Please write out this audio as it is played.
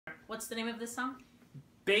What's the name of this song?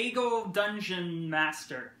 Bagel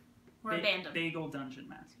Dungeonmaster. Or Abandom. Bagel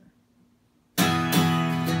Dungeonmaster.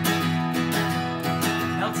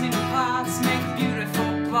 Melting pots make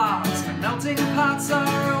beautiful blobs, but melting pots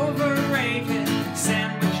are overrated.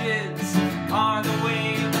 Sandwiches are the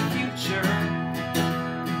way of the future.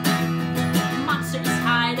 Monsters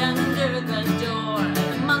hide under the door.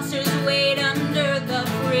 The monsters wait under the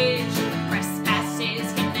fridge. Press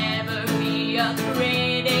passes can never be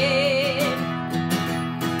upgraded.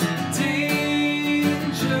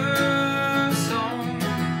 Danger zone.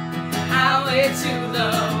 Highway to the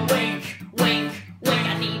wink, wink, wink.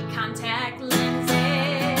 I need contact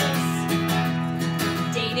lenses.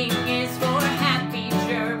 Dating is for happy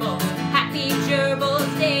gerbils. Happy gerbils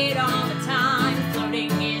date all the time.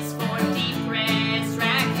 Flirting is for depressed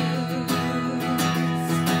racoons.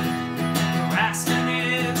 Harassment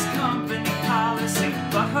is company policy,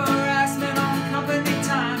 but harassment on company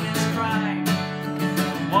time is crime.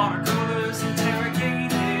 Water coolers interrogated.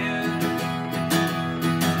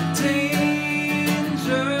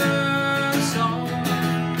 Danger zone.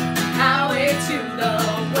 Highway to the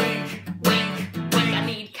wink, wink, wink. I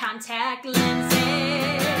need contact lenses.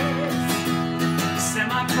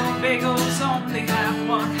 Semi-pro bagels only have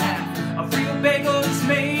one half. A real bagel is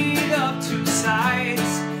made of two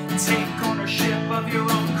sides. Take ownership of your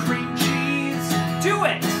own cream cheese. Do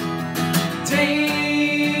it!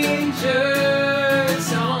 Danger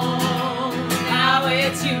zone.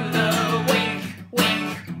 Highway to the wink,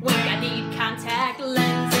 wink, wink. I need contact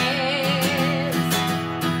lenses.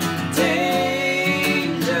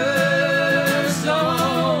 Danger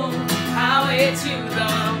zone. Highway to